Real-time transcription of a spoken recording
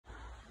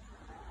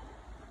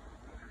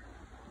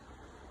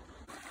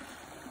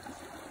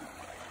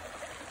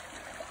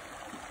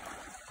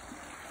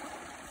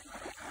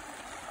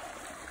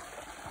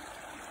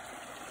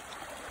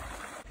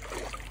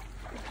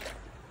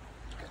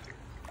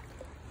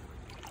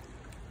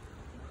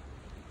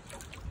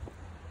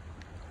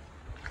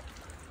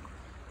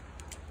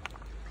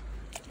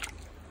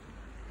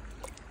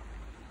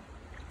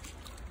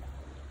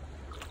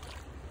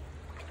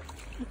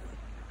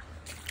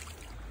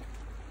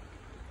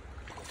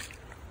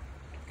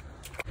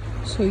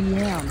So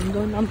yeah, I'm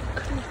going down the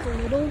creek a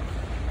little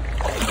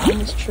on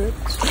this trip.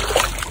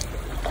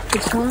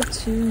 It's not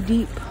too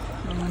deep.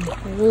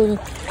 Really,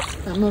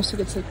 at most it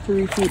gets like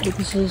 3 feet, but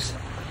this is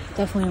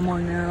definitely a more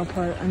narrow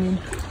part. I mean,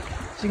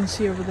 as you can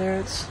see over there,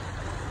 it's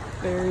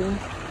very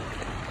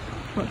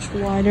much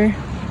wider.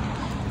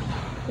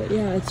 But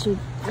yeah, it's a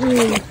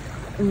really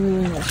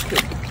nice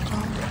creek.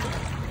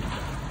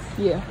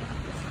 Yeah.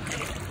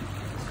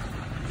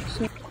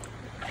 So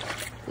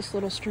this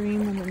little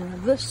stream, and then we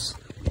have this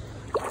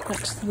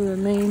next to the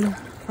main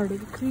part of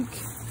the creek.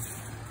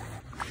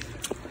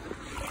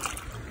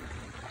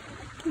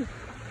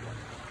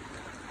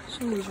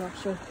 Some of these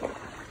rocks are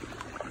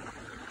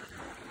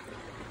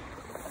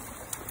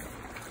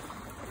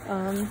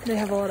they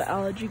have a lot of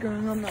algae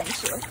growing on them,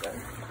 so they're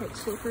quite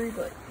slippery,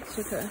 but it's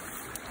okay.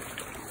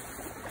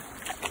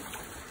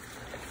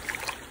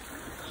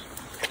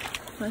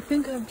 I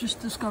think I've just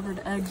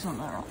discovered eggs on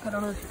that rock. I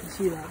don't know if you can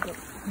see that, but I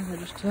think I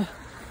just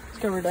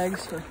discovered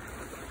eggs, so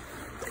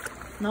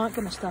not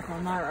gonna step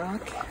on that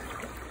rock.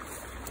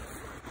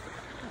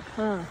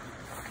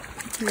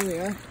 Here we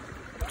are.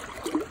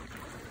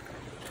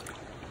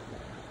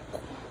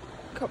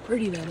 Look how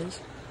pretty that is.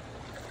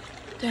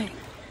 Dang.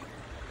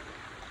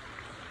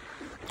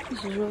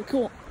 This is really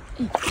cool.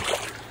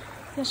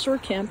 Yeah, so we're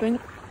camping.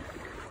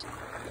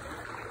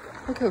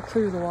 Look how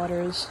clear the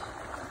water is.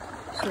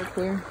 So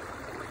clear.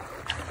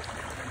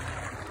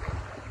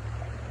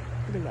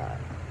 Look at that.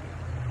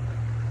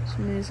 It's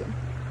amazing.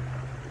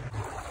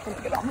 I'm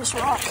gonna get on this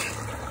rock.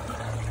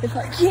 If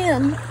I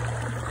can.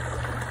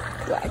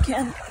 Yeah, I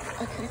can.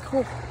 Okay,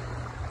 cool.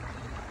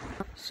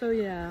 So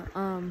yeah,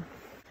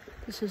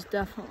 this is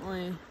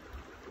definitely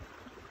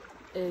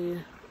a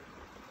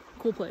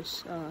cool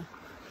place.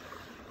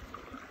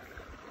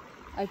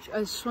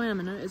 I swam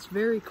in it. It's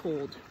very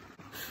cold.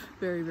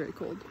 Very, very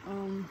cold.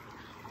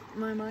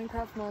 My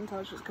Minecraft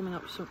montage is coming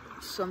up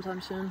sometime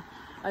soon.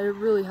 I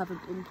really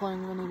haven't been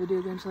playing any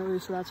video games lately,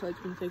 so that's why it's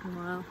been taking a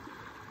while.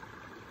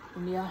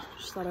 And yeah,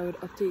 just thought I would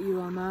update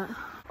you on that.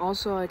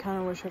 Also, I kind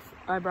of wish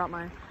I brought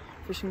my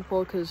fishing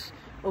pole, because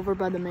over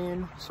by the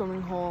main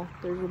swimming hole,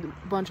 there's a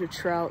bunch of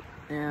trout,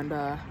 and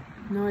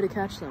no way to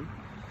catch them,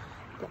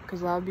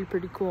 because that would be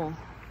pretty cool.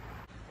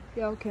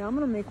 Yeah, okay, I'm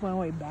gonna make my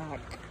way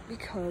back,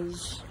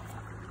 because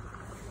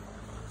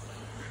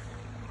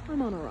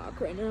I'm on a rock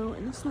right now,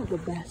 and it's not the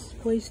best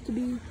place to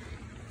be.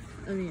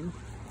 I mean,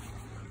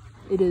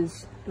 it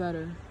is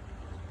better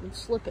than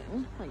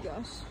slipping, I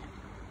guess,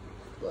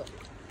 but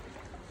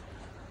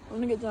I'm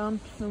gonna get down,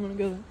 and I'm gonna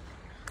go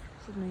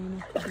to the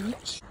main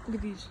beach. Look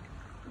at these.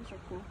 These are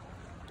cool.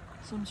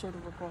 Some sort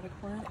of aquatic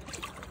plant.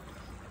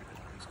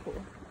 It's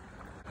cool.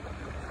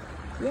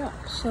 Yeah,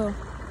 so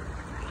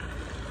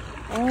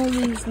all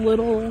these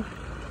little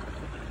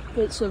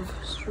bits of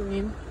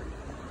stream,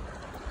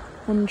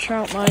 when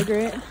trout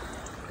migrate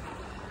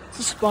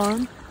to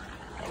spawn,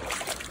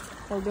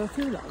 I'll go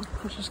through them,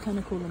 which is kind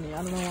of cool to me.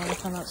 I don't know why I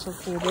find that so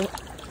cool, but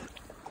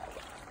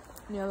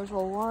yeah, there's a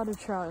lot of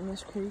trout in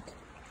this creek.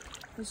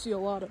 You see a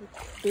lot of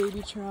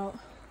baby trout,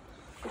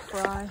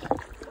 fry.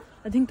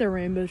 I think they're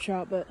rainbow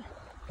trout, but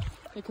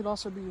it could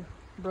also be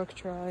brook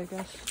trout, I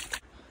guess.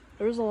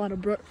 There was a lot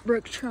of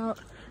brook trout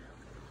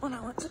when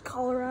I went to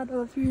Colorado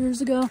a few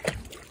years ago.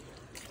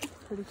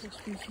 Pretty cool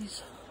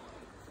species.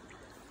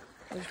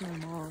 There's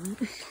my mom.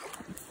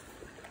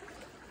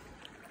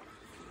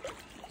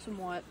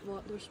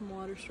 There's some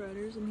water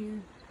striders in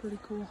here. Pretty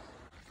cool.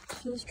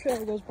 So this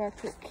trail goes back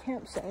to a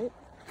campsite,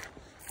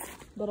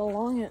 but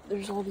along it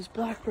there's all these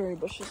blackberry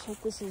bushes.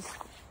 Like this is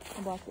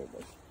a blackberry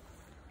bush.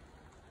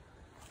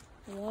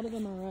 A lot of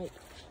them are ripe.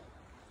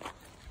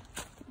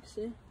 You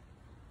see?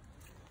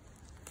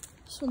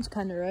 This one's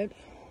kind of ripe.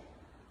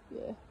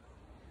 Yeah.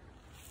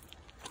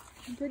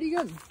 Pretty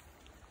good.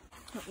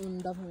 That one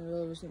definitely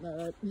really wasn't that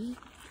ripe.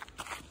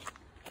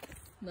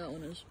 That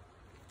one is.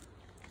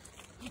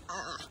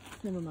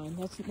 Never mind.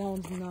 That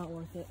one's not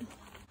worth it.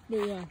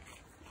 But yeah,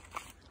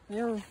 they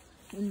are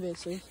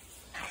invasive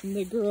and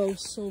they grow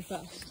so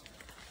fast.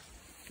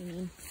 I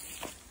mean,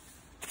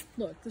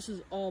 look, this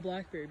is all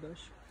blackberry bush.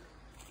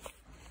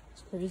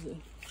 It's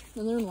crazy.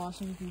 And they're in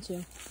Washington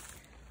too.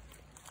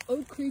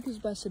 Oak Creek is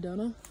by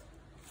Sedona.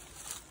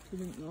 If you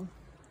didn't know.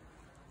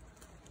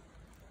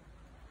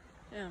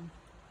 Yeah.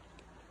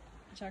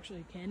 It's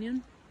actually a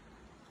canyon.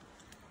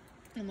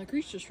 And the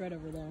creek's just right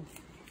over there.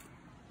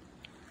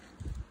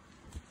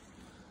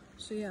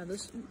 So yeah,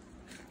 it's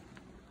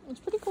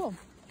pretty cool.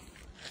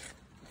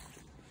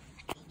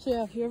 So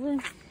yeah, if you ever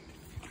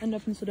end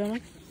up in Sedona,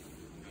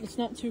 it's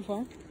not too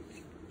far.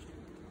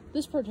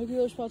 This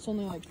particular spot's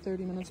only like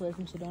 30 minutes away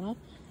from Sedona,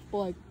 but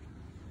like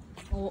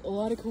a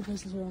lot of cool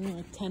places are only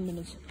like 10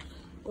 minutes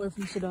away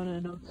from Sedona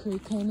and Oak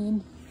Creek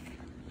Canyon.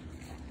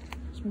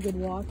 Some good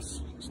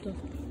walks and stuff.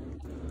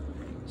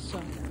 So,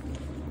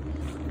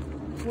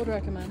 would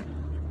recommend.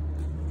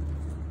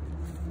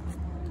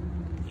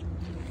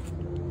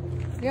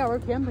 Yeah, we're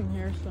camping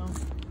here, so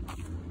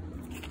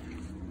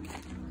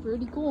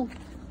pretty cool.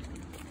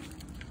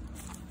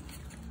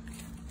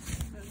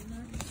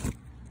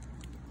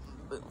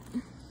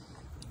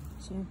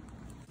 See,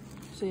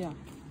 So yeah,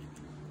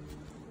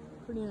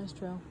 pretty nice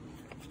trail.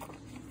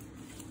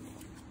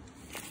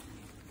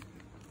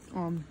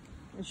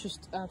 It's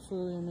just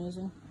absolutely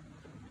amazing.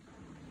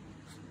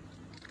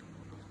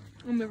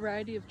 And the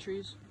variety of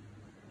trees.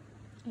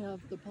 You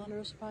have the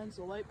ponderosa pines,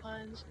 the white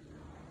pines,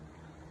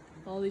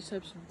 all these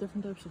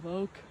different types of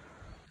oak.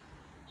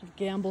 You have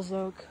Gamble's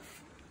oak.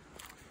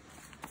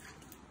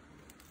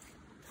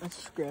 That's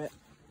just great.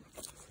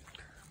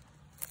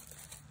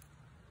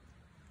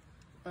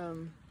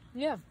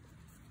 Yeah.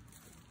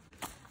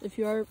 If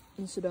you are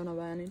in Sedona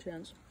by any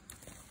chance,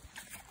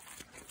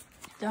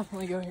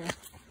 definitely go here.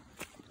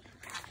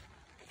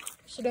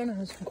 Sedona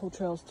has some cool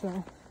trails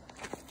too.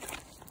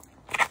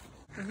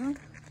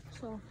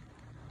 So,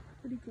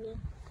 pretty cool.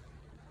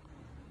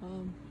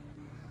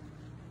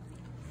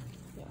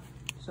 Yeah,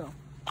 so.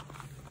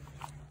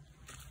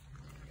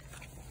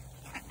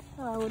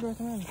 I would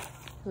recommend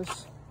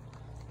this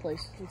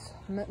place.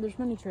 There's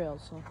many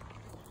trails, so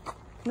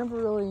never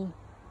really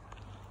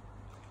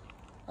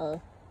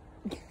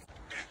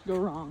go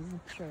wrong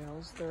with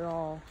trails. They're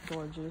all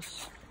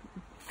gorgeous.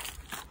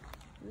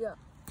 Yeah.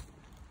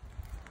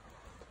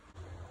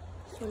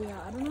 So yeah,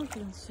 I don't know if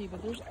you can see,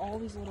 but there's all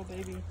these little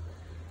baby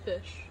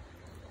fish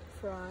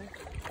fry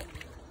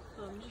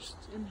just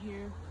in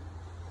here,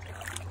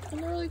 and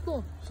they're really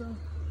cool. So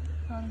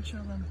thought I'd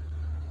show them.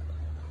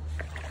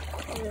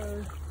 They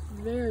are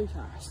very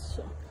fast,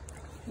 so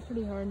they're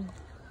pretty hard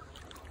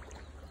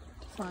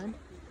to find.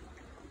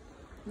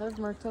 And I've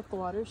marked up the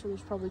water, so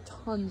there's probably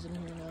tons in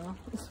here now.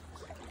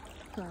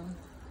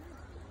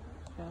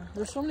 Yeah,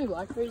 there's so many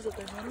blackberries that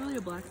there's not really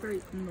a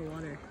blackberry in the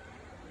water.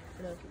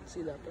 I don't know if you can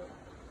see that, but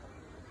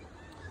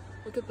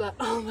look at that,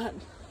 all that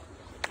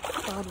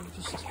cloud of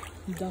just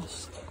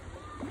dust.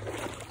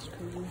 It's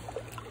crazy.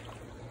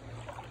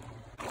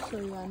 So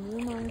yeah,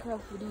 new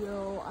Minecraft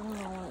video, I don't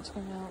know when it's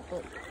coming out,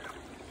 but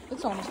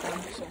it's almost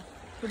done, so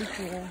pretty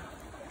cool.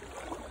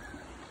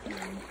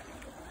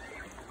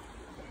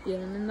 Yeah,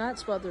 and in that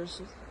spot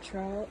there's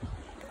trout,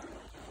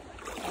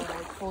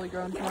 like fully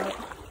grown trout.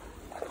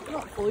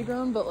 Not fully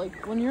grown, but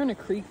like when you're in a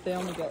creek, they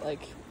only get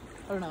like,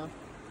 I don't know,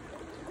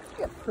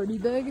 they get pretty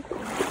big.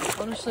 I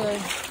want to say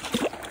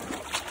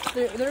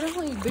they're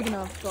definitely big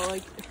enough, but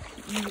like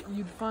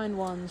you'd find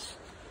ones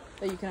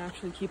that you can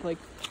actually keep. Like,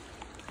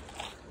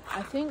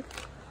 I think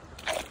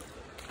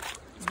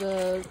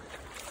the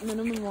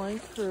minimum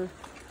length for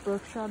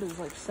brook trout is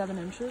like 7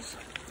 inches,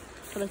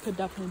 but I could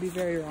definitely be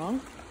very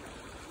wrong.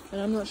 And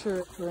I'm not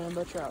sure for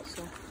rainbow trout,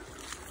 so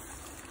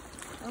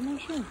I'm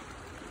not sure.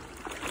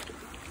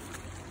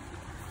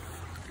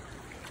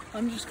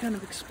 I'm just kind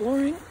of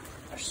exploring.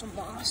 There's some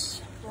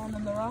moss growing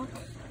in the rock.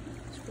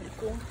 It's pretty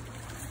cool.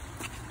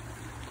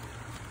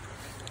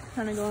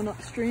 Kind of going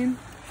upstream.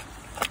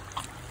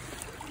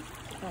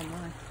 Oh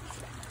my.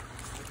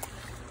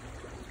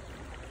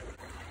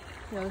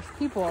 Yeah, there's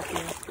people up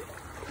here.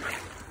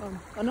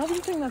 Another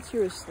thing that's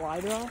here is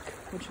slide rock,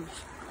 which is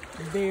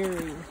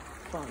very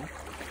fun.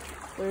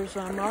 There's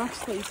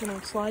rocks that you can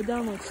like slide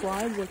down like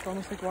slides, like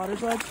almost like water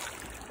slides,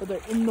 but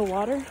they're in the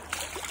water.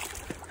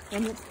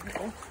 And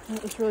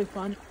it's really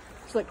fun.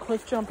 It's like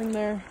cliff jumping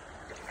there.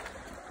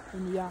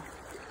 And yeah.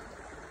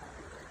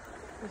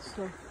 It's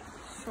so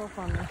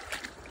fun there.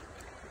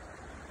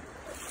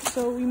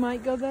 So we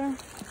might go there,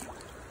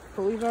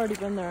 but we've already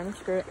been there and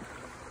it's great.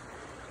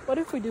 But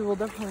if we do, I'll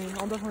definitely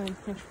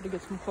make sure to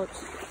get some clips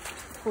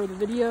for the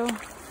video.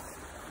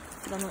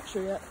 But I'm not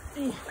sure yet.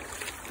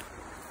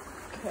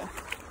 Okay.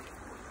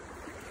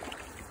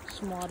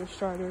 Some water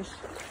starters.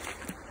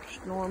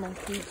 Just normal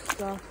cute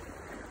stuff.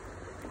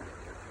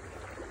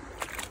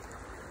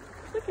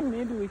 Thinking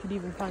maybe we could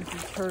even find some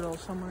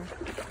turtles somewhere,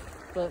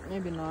 but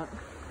maybe not.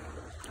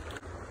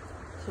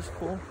 This is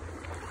cool.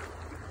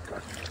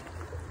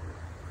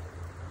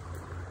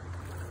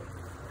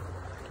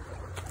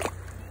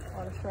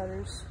 Water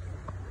striders,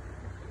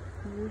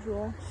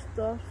 usual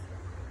stuff.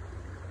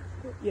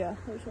 Yeah,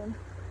 there's one.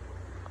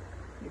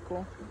 Pretty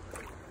cool.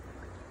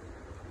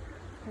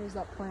 There's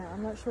that plant.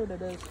 I'm not sure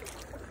what it is.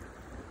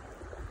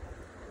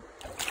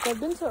 So I've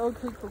been to Oak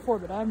Creek before,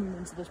 but I haven't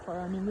been to this part.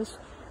 I mean, this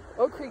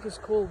Oak Creek is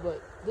cool,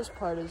 but this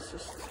part is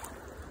just,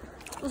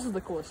 this is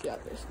the coolest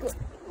yet, basically.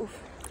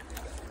 Oof.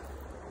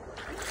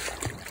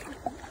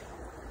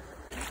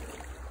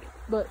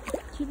 But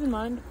keep in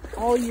mind,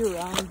 all year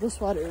round, this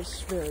water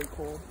is very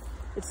cold.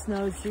 It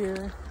snows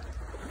here,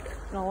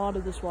 and a lot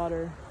of this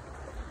water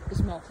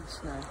is melted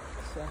snow,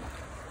 so,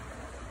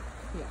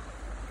 yeah.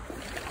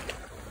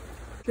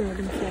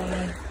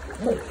 Dragonfly.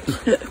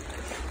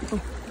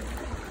 Oh.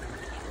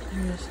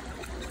 Yes.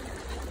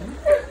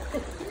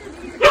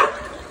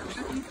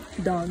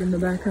 Dog in the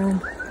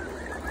background.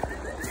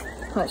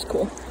 That's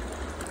cool.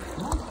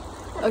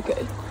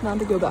 Okay, now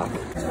to go back.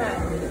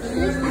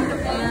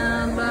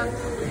 And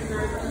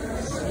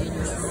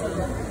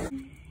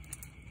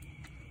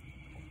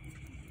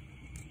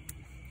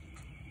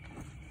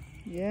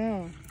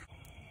yeah,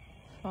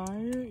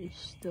 fire is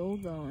still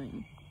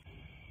going.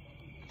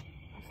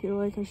 I feel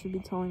like I should be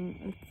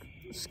telling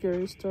a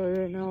scary story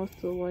right now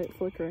with the light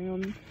flickering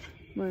on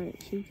my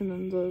cheek and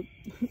then the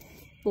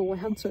little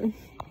answer.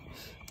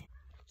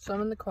 So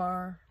I'm in the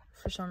car.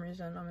 For some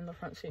reason, I'm in the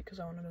front seat because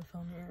I wanted to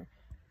film here.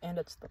 And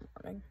it's the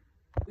morning.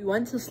 We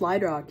went to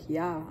Slide Rock.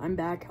 Yeah, I'm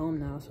back home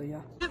now, so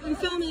yeah. Yep, I'm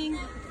filming.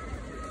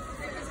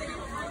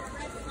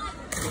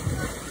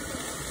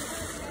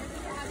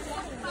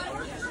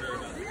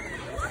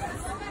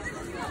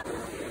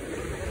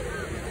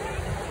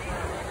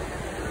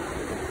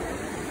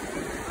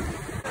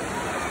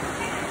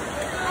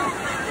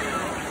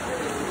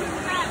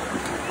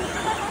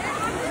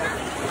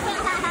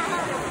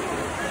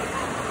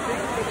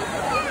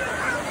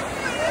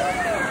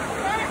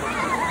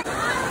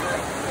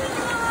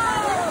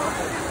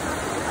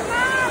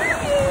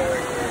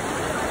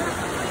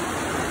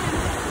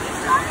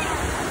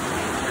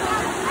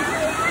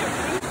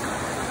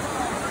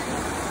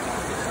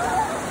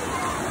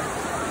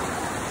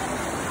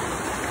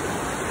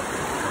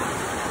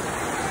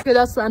 Okay,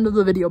 that's the end of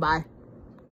the video. Bye.